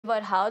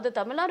about how the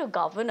Tamil Nadu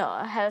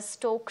governor has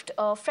stoked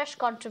a fresh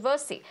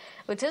controversy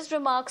with his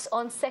remarks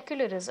on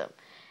secularism.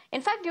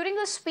 In fact, during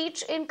a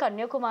speech in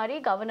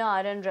Kanyakumari, Governor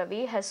R.N.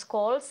 Ravi has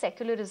called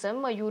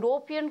secularism a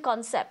European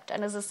concept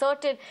and has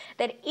asserted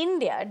that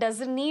India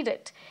doesn't need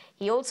it.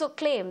 He also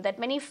claimed that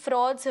many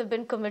frauds have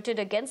been committed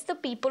against the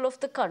people of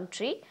the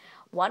country,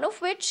 one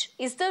of which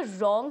is the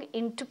wrong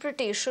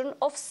interpretation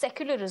of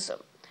secularism.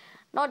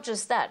 Not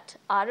just that,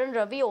 R.N.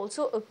 Ravi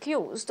also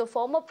accused the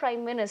former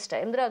Prime Minister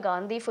Indira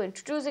Gandhi for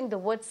introducing the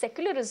word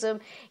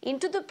secularism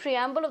into the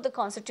preamble of the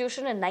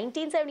Constitution in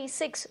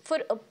 1976 for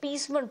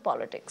appeasement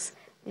politics.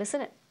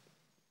 Listen in.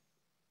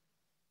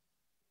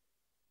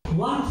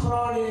 One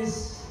fraud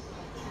is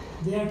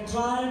they have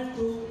tried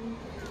to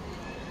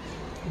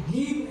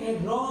give a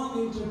wrong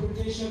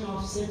interpretation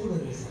of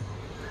secularism.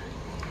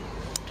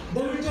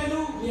 They will tell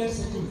you we are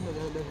secular.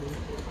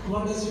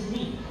 What does it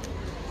mean?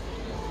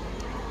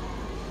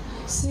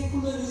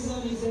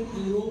 Secularism is an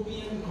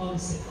European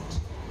concept.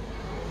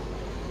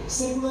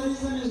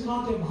 Secularism is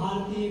not a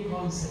Bharatiya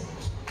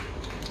concept.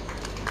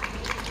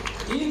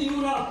 In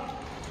Europe,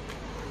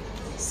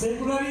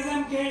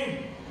 secularism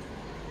came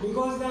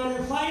because there was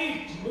a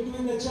fight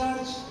between the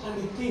church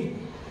and the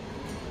king.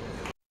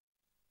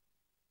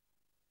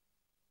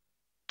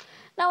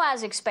 Now,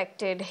 as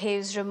expected,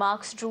 his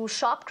remarks drew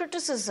sharp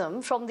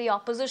criticism from the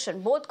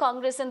opposition. Both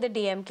Congress and the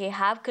DMK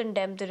have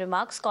condemned the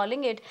remarks,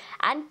 calling it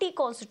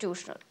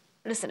anti-constitutional.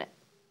 Listen in.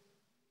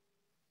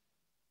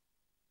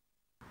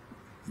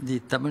 The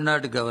Tamil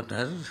Nadu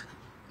Governor,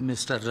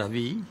 Mr.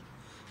 Ravi,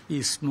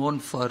 is known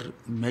for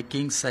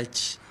making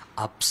such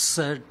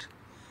absurd,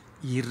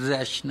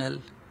 irrational,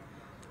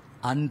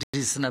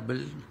 unreasonable,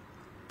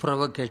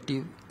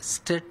 provocative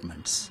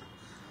statements.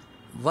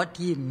 What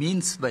he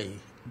means by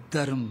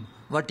dharma,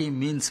 what he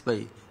means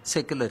by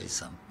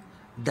secularism.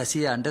 Does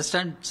he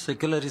understand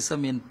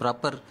secularism in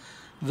proper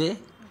way?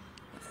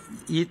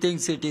 He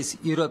thinks it is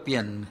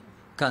European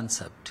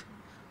concept.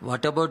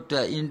 What about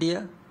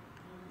India?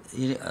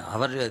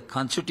 Our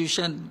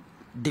constitution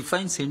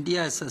defines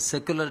India as a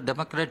secular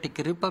democratic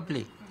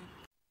republic.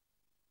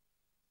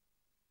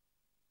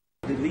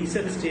 The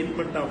recent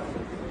statement of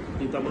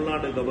the Tamil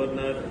Nadu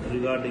governor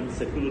regarding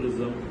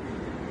secularism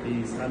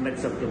is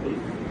unacceptable,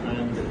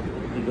 and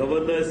the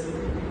governor's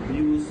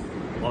views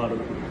are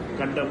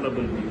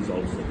condemnable views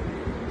also.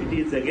 It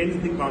is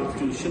against the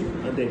constitution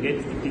and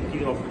against the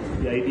thinking of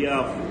the idea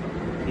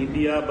of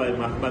India by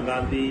Mahatma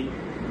Gandhi,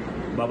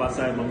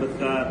 Babasaheb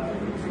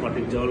Ambedkar,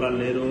 Pandit Jawaharlal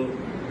Nehru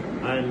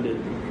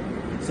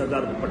and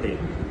Sardar Patel.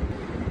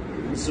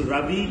 Mr.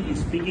 Ravi is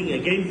speaking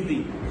against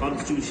the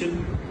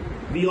constitution.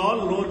 We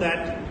all know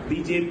that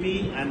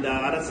BJP and the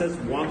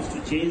RSS wants to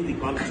change the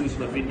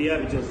constitution of India,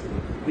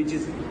 which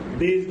is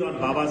based on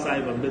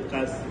Babasaheb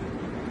Ambedkar's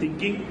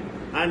thinking,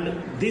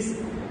 and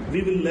this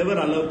we will never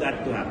allow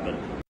that to happen.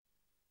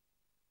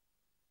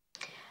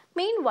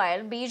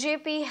 Meanwhile,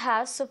 BJP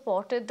has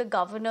supported the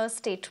governor's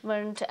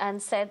statement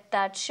and said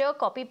that sheer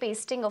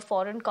copy-pasting a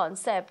foreign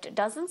concept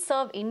doesn't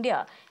serve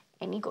India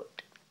any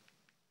good.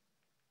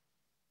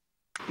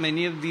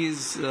 Many of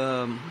these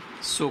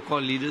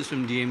so-called leaders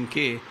from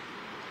DMK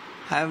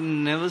have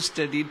never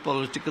studied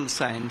political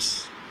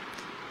science.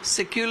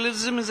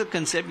 Secularism is a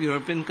concept,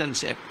 European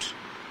concept,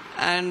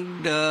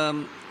 and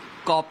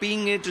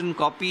copying it and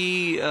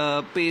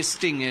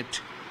copy-pasting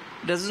it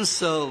doesn't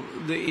serve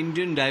the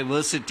Indian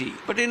diversity.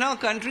 But in our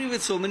country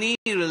with so many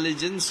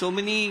religions, so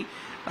many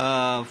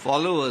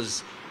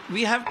followers,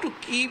 we have to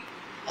keep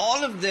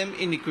all of them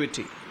in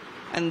equity.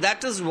 And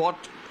that is what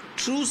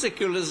true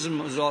secularism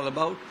was all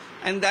about.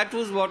 And that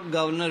was what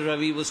Governor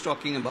Ravi was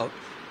talking about.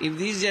 If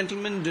these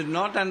gentlemen did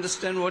not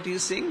understand what he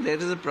is saying, there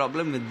is a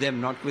problem with them,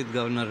 not with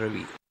Governor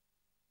Ravi.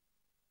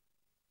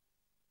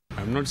 I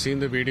have not seen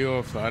the video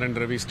of R.N.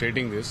 Ravi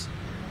stating this.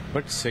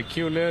 But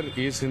secular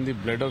is in the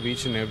blood of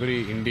each and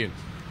every Indian.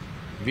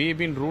 We have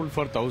been ruled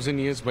for 1,000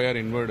 years by our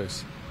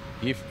invaders.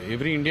 If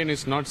every Indian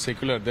is not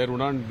secular, there would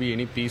not be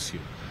any peace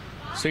here.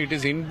 So it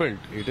is inbuilt.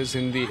 It is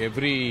in the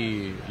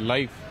every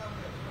life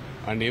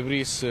and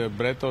every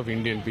breath of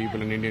Indian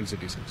people and Indian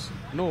citizens.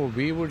 No,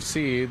 we would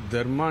see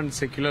dharma and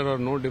secular are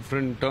no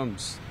different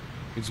terms.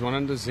 It's one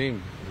and the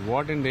same.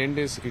 What in the end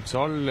is, it's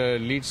all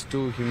leads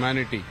to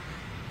humanity.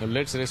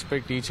 Let's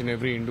respect each and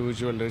every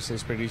individual. Let's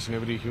respect each and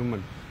every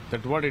human.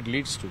 That's what it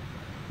leads to.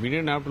 We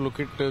didn't have to look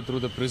at it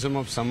through the prism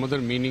of some other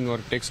meaning or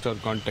text or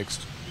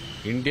context.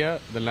 India,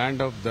 the land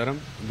of dharma,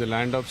 the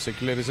land of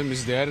secularism,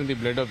 is there in the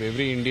blood of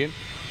every Indian.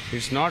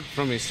 It's not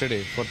from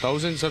yesterday. For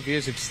thousands of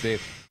years it's there.